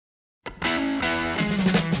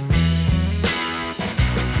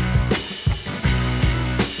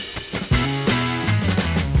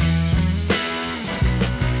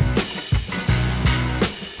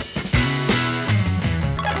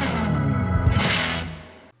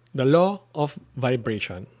The law of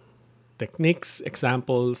vibration. Techniques,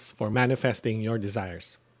 examples for manifesting your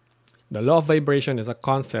desires. The law of vibration is a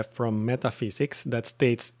concept from metaphysics that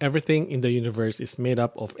states everything in the universe is made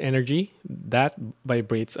up of energy that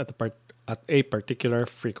vibrates at a particular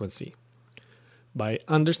frequency. By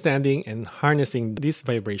understanding and harnessing this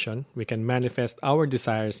vibration, we can manifest our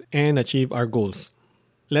desires and achieve our goals.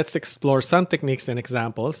 Let's explore some techniques and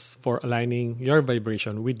examples for aligning your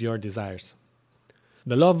vibration with your desires.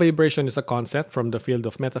 The law of vibration is a concept from the field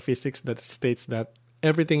of metaphysics that states that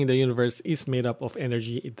everything in the universe is made up of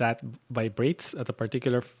energy that vibrates at a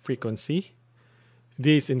particular frequency.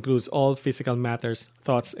 This includes all physical matters,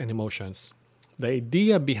 thoughts, and emotions. The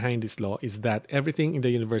idea behind this law is that everything in the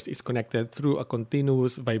universe is connected through a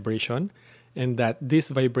continuous vibration and that this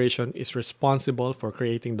vibration is responsible for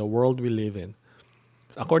creating the world we live in.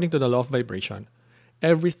 According to the law of vibration,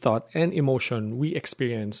 every thought and emotion we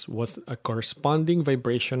experience was a corresponding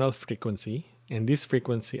vibrational frequency, and this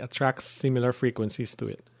frequency attracts similar frequencies to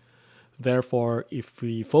it. Therefore, if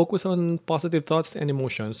we focus on positive thoughts and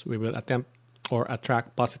emotions, we will attempt or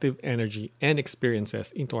attract positive energy and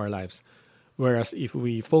experiences into our lives. Whereas if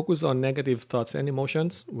we focus on negative thoughts and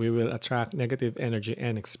emotions, we will attract negative energy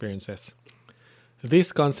and experiences.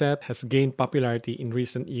 This concept has gained popularity in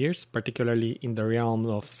recent years, particularly in the realm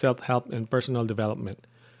of self-help and personal development.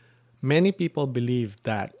 Many people believe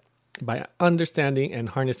that by understanding and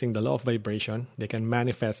harnessing the law of vibration, they can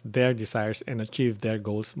manifest their desires and achieve their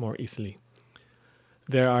goals more easily.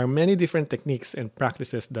 There are many different techniques and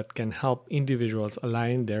practices that can help individuals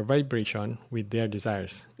align their vibration with their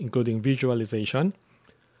desires, including visualization,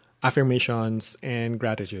 affirmations, and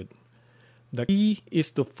gratitude. The key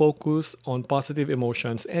is to focus on positive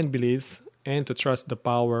emotions and beliefs and to trust the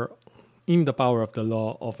power of the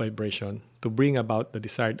law of vibration to bring about the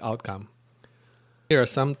desired outcome. Here are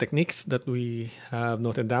some techniques that we have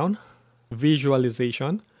noted down.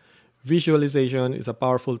 Visualization. Visualization is a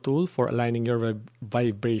powerful tool for aligning your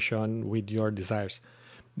vibration with your desires.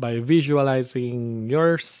 By visualizing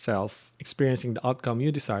yourself experiencing the outcome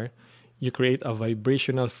you desire, you create a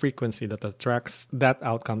vibrational frequency that attracts that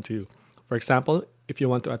outcome to you. For example, if you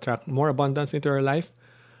want to attract more abundance into your life,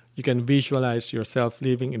 you can visualize yourself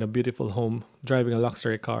living in a beautiful home, driving a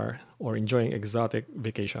luxury car, or enjoying exotic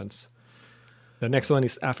vacations. The next one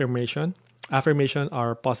is affirmation. Affirmation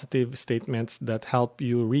are positive statements that help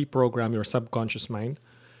you reprogram your subconscious mind.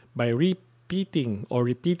 By repeating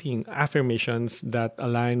affirmations that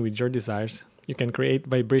align with your desires, you can create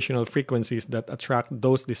vibrational frequencies that attract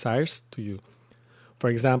those desires to you. For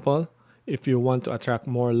example, if you want to attract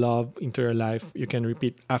more love into your life, you can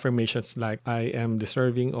repeat affirmations like, I am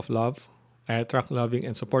deserving of love, I attract loving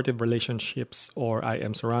and supportive relationships, or I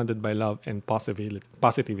am surrounded by love and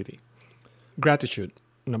positivity. Gratitude.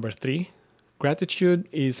 Number 3, gratitude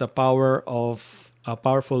is a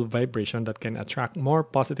powerful vibration that can attract more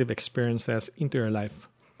positive experiences into your life.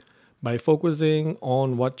 By focusing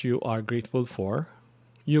on what you are grateful for,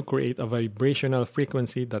 you create a vibrational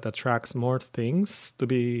frequency that attracts more things to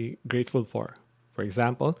be grateful for. For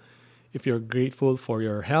example, if you're grateful for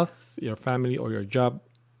your health, your family, or your job,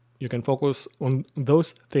 you can focus on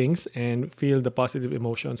those things and feel the positive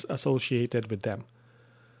emotions associated with them.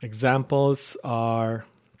 Examples are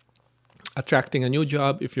attracting a new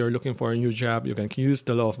job. If you're looking for a new job, you can use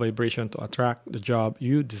the law of vibration to attract the job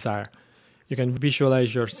you desire. You can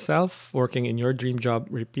visualize yourself working in your dream job,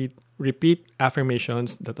 repeat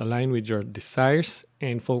affirmations that align with your desires,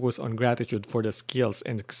 and focus on gratitude for the skills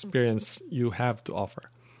and experience you have to offer.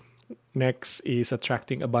 Next is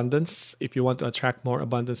attracting abundance. If you want to attract more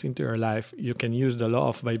abundance into your life, you can use the law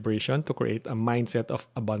of vibration to create a mindset of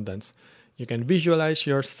abundance. You can visualize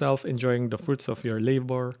yourself enjoying the fruits of your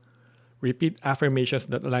labor, repeat affirmations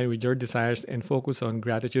that align with your desires, and focus on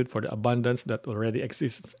gratitude for the abundance that already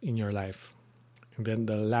exists in your life. And then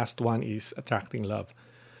the last one is attracting love.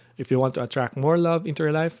 If you want to attract more love into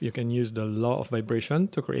your life, you can use the law of vibration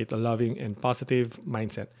to create a loving and positive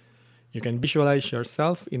mindset. You can visualize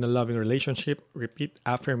yourself in a loving relationship, repeat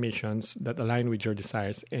affirmations that align with your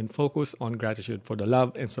desires, and focus on gratitude for the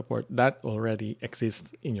love and support that already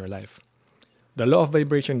exists in your life. The law of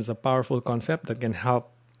vibration is a powerful concept that can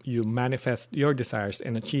help you manifest your desires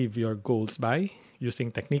and achieve your goals by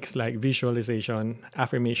using techniques like visualization,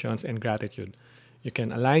 affirmations, and gratitude. You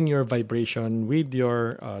can align your vibration with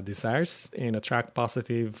your desires and attract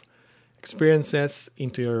positive experiences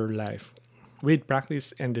into your life. With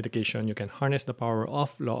practice and dedication, you can harness the power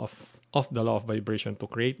of the law of vibration to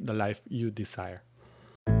create the life you desire.